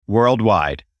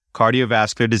Worldwide,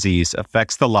 cardiovascular disease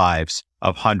affects the lives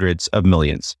of hundreds of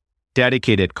millions.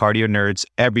 Dedicated cardio nerds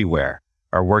everywhere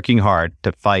are working hard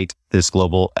to fight this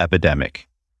global epidemic.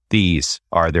 These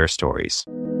are their stories.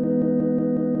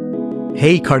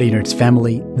 Hey Cardio Nerds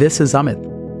family, this is Amit.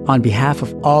 On behalf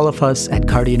of all of us at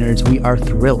Cardio Nerds, we are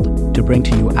thrilled to bring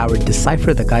to you our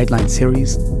Decipher the Guideline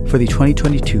series for the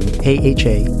 2022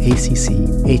 AHA, ACC,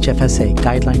 HFSA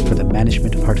Guideline for the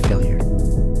Management of Heart Failure.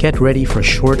 Get ready for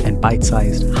short and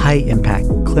bite-sized, high-impact,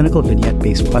 clinical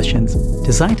vignette-based questions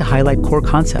designed to highlight core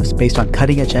concepts based on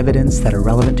cutting-edge evidence that are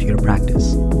relevant to your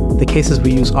practice. The cases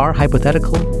we use are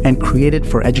hypothetical and created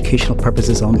for educational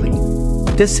purposes only.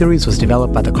 This series was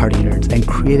developed by the Cardio Nerds and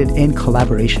created in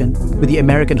collaboration with the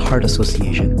American Heart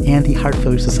Association and the Heart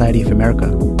Failure Society of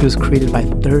America. It was created by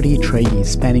 30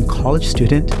 trainees spanning college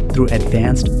student through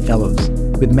advanced fellows,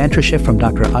 with mentorship from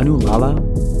Dr. Anu Lala,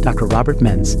 Dr. Robert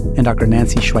Menz, and Dr.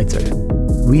 Nancy Schweitzer.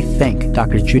 We thank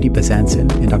Dr. Judy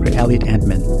Bazanson and Dr. Elliot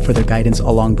Antman for their guidance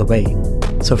along the way.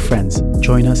 So friends,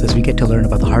 join us as we get to learn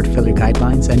about the heart failure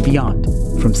guidelines and beyond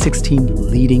from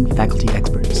 16 leading faculty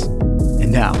experts.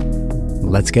 And now,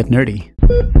 let's get nerdy.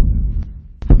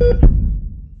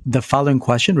 The following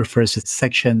question refers to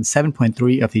Section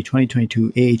 7.3 of the 2022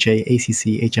 AHA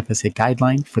ACC HFSA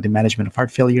Guideline for the Management of Heart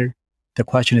Failure. The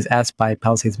question is asked by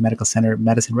Palisades Medical Center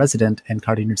Medicine Resident and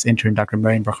Cardio Nerds intern Dr.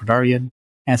 Marian Barkhadarian,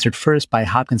 answered first by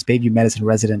Hopkins Bayview Medicine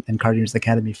Resident and Cardio Nerds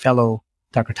Academy Fellow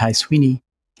Dr. Ty Sweeney,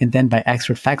 and then by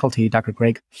expert faculty Dr.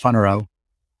 Gregg Fonarow.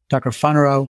 Dr.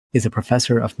 Fonarow is a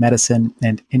professor of medicine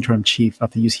and interim chief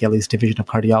of the UCLA's Division of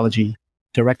Cardiology,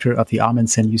 director of the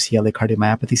Amundsen UCLA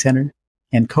Cardiomyopathy Center,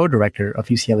 and co-director of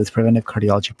UCLA's Preventive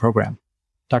Cardiology Program.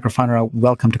 Dr. Fonarow,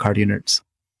 welcome to Cardio Nerds.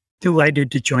 Delighted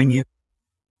to join you.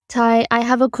 Ty, I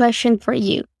have a question for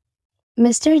you.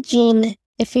 Mr. Jean,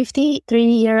 a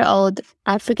 53-year-old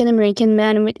African-American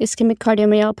man with ischemic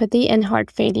cardiomyopathy and heart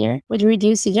failure with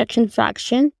reduced ejection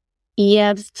fraction,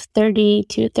 EF 30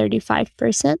 to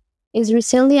 35%, is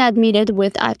recently admitted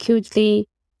with acutely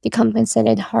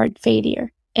decompensated heart failure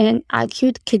and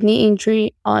acute kidney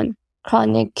injury on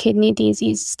chronic kidney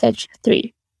disease stage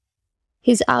 3.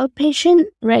 His outpatient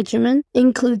regimen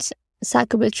includes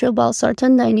sacubitril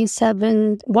valsartan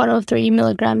 103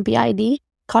 mg BID,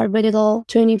 carvedilol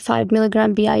 25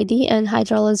 mg BID, and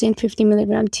hydralazine 50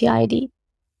 mg TID.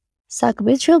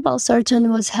 Sacubitril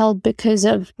valsartan was held because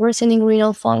of worsening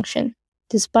renal function.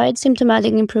 Despite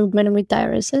symptomatic improvement with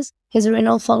diuresis, his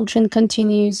renal function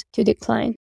continues to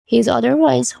decline. He is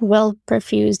otherwise well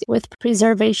perfused with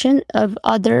preservation of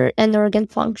other end organ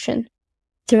function.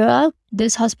 Throughout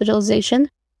this hospitalization,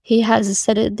 he has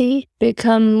steadily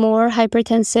become more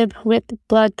hypertensive with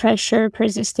blood pressure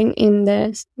persisting in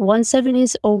the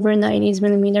 170s over 90s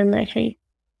millimeter mercury.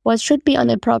 What should be an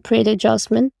appropriate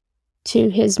adjustment to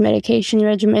his medication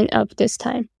regimen of this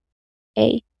time?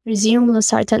 A. Resume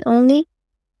losartan only.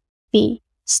 B.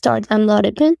 Start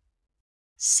amlodipine.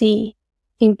 C.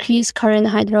 Increase current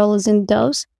hydralazine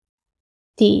dose.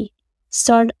 D.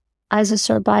 Start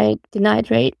isosorbide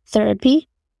dinitrate therapy.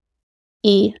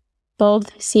 E.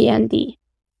 Both C and D.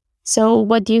 So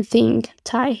what do you think,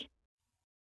 Ty?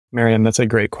 Mariam, that's a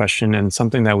great question and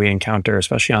something that we encounter,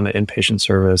 especially on the inpatient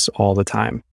service, all the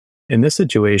time. In this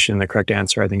situation, the correct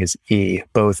answer, I think, is E,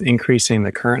 both increasing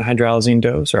the current hydralazine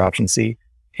dose, or option C,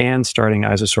 and starting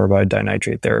isosorbide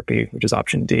dinitrate therapy, which is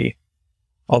option D.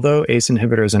 Although ACE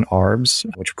inhibitors and ARBs,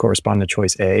 which correspond to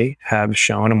choice A, have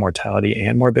shown a mortality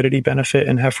and morbidity benefit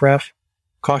in HFrEF,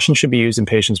 caution should be used in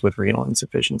patients with renal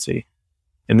insufficiency.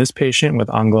 In this patient with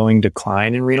ongoing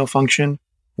decline in renal function,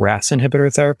 RAS inhibitor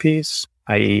therapies,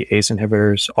 i.e. ACE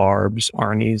inhibitors, ARBs,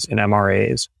 ARNIs, and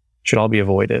MRAs, should all be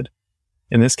avoided.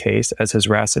 In this case, as his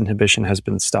RAS inhibition has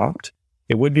been stopped,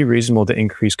 it would be reasonable to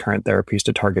increase current therapies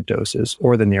to target doses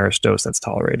or the nearest dose that's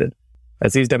tolerated,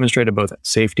 as these demonstrated both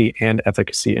safety and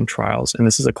efficacy in trials, and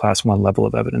this is a Class 1 level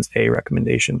of evidence A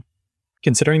recommendation.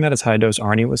 Considering that his high-dose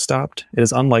ARNI was stopped, it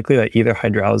is unlikely that either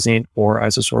hydralazine or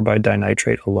isosorbide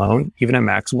dinitrate alone, even at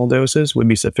maximal doses, would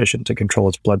be sufficient to control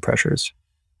its blood pressures,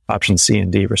 options C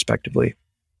and D respectively.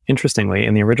 Interestingly,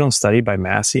 in the original study by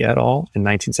Massey et al. In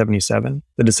 1977,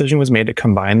 the decision was made to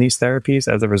combine these therapies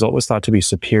as the result was thought to be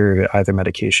superior to either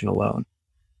medication alone.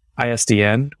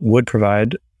 ISDN would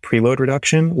provide preload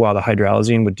reduction, while the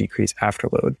hydralazine would decrease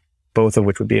afterload, both of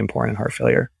which would be important in heart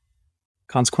failure.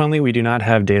 Consequently, we do not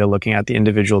have data looking at the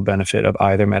individual benefit of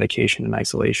either medication in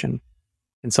isolation.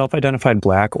 In self-identified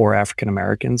Black or African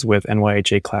Americans with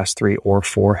NYHA Class 3 or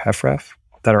 4 HFrEF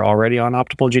that are already on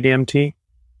optimal GDMT,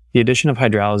 the addition of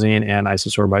hydralazine and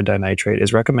isosorbide dinitrate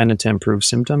is recommended to improve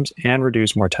symptoms and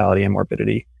reduce mortality and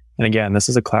morbidity, And again, this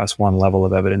is a class 1 level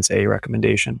of evidence A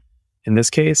recommendation. In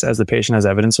this case, as the patient has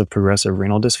evidence of progressive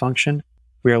renal dysfunction,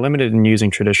 we are limited in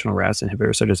using traditional RAS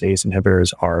inhibitors such as ACE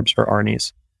inhibitors, ARBs, or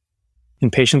ARNIs.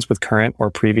 In patients with current or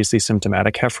previously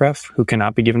symptomatic HFrEF who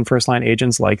cannot be given first-line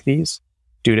agents like these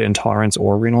due to intolerance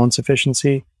or renal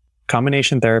insufficiency,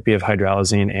 combination therapy of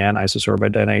hydralazine and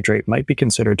isosorbide dinitrate might be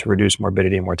considered to reduce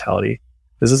morbidity and mortality.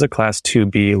 This is a class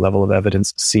 2B level of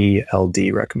evidence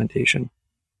C-LD recommendation.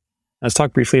 Let's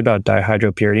talk briefly about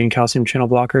dihydropyridine calcium channel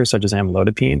blockers such as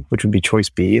amlodipine, which would be choice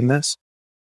B in this.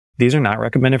 These are not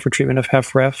recommended for treatment of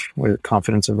HFrEF with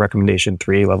confidence of recommendation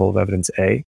 3, level of evidence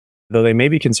A, though they may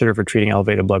be considered for treating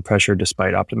elevated blood pressure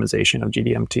despite optimization of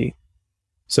GDMT.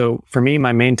 So for me,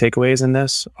 my main takeaways in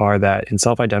this are that in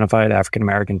self-identified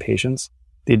African-American patients,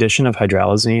 the addition of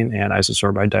hydralazine and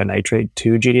isosorbide dinitrate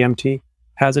to GDMT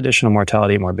has additional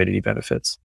mortality and morbidity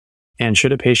benefits. And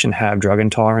should a patient have drug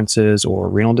intolerances or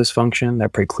renal dysfunction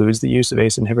that precludes the use of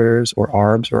ACE inhibitors or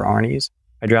ARBs or ARNIs,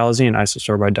 hydralazine and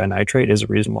isosorbide dinitrate is a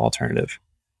reasonable alternative.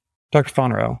 Dr.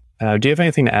 Fonarow, do you have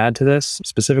anything to add to this?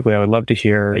 Specifically, I would love to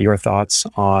hear your thoughts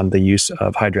on the use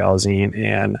of hydralazine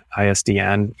and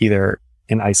ISDN, either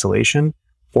in isolation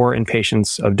or in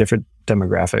patients of different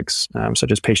demographics,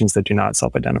 such as patients that do not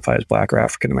self-identify as Black or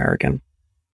African American.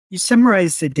 You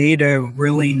summarized the data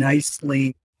really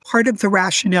nicely. Part of the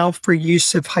rationale for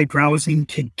use of hydralazine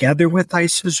together with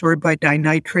isosorbide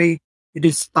dinitrate, it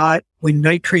is thought when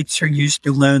nitrates are used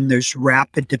alone, there's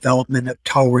rapid development of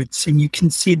tolerance, and you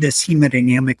can see this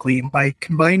hemodynamically. And by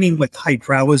combining with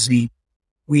hydralazine,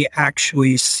 we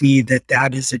actually see that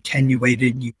that is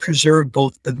attenuated. You preserve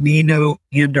both the veno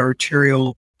and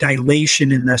arterial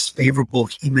dilation and thus favorable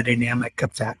hemodynamic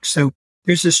effects. So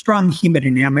there's a strong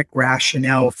hemodynamic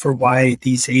rationale for why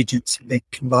these agents have been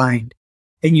combined.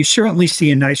 And you certainly see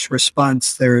a nice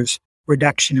response. There's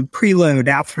reduction in preload,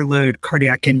 afterload,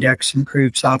 cardiac index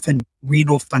improves, often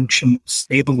renal function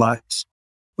stabilizes.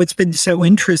 What's been so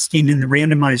interesting in the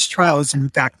randomized trials, in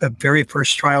fact, the very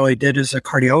first trial I did as a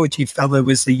cardiology fellow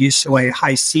was the UCLA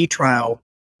High C trial,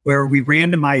 where we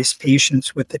randomized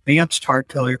patients with advanced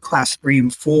heart failure, class 3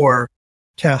 and 4,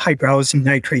 to hydralazine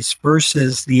nitrates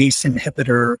versus the ACE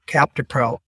inhibitor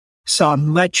captopril. Saw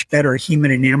much better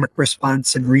hemodynamic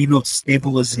response and renal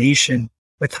stabilization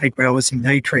with hydralazine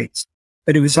nitrates.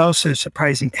 But it was also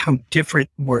surprising how different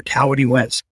mortality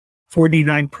was.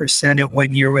 49% at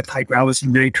 1 year with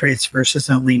hydralazine nitrates versus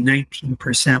only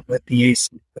 19% with the ACE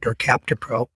inhibitor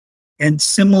captopril. And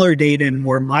similar data in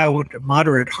more mild to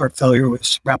moderate heart failure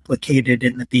was replicated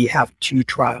in the BHAF-2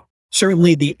 trial.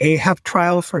 Certainly the AHF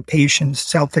trial for patients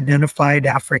self-identified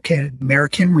African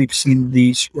American, we've seen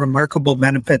these remarkable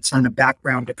benefits on a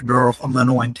background of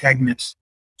neurohormonal antagonists.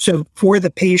 So for the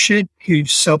patient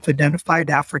who's self-identified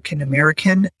African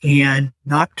American and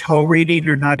not tolerating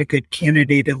or not a good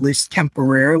candidate, at least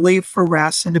temporarily, for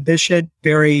RAS inhibition,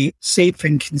 very safe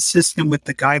and consistent with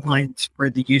the guidelines for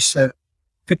the use of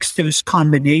fixed dose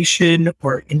combination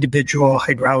or individual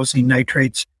hydralazine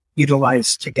nitrates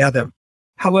utilized together.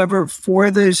 However, for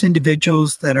those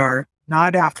individuals that are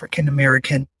not African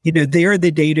American, there the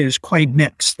data is quite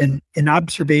mixed. And in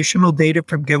observational data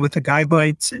from Go with the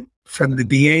Guidelines and from the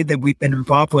VA that we've been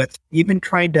involved with, even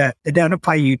trying to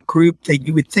identify a group that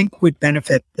you would think would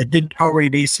benefit that didn't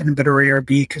tolerate ACE inhibitor ARB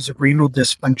because of renal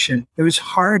dysfunction, it was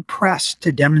hard pressed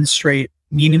to demonstrate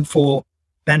meaningful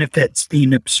benefits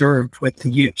being observed with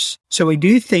the use. So I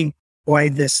do think why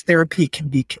this therapy can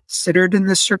be considered in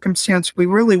this circumstance, we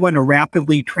really want to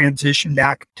rapidly transition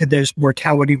back to those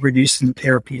mortality-reducing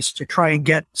therapies to try and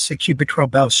get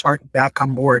sacubitril/valsartan back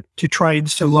on board, to try and,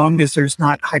 so long as there's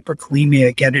not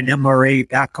hyperkalemia, get an MRA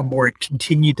back on board,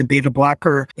 continue the beta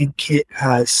blocker, and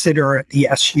consider the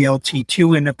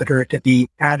SGLT2 inhibitor to be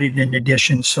added in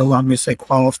addition, so long as they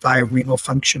qualify renal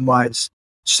function-wise.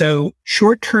 So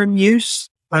short-term use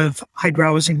of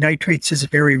hydralazine nitrates is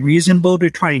very reasonable to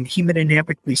try and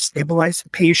hemodynamically stabilize the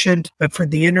patient, but for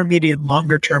the intermediate and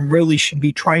longer term, really should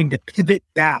be trying to pivot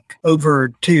back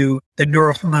over to the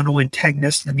neurohormonal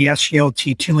antagonists and the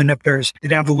SGLT2 inhibitors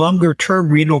that have longer term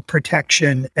renal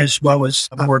protection as well as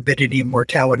morbidity and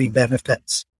mortality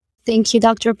benefits. Thank you,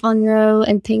 Dr. Fonarow,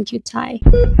 and thank you, Ty.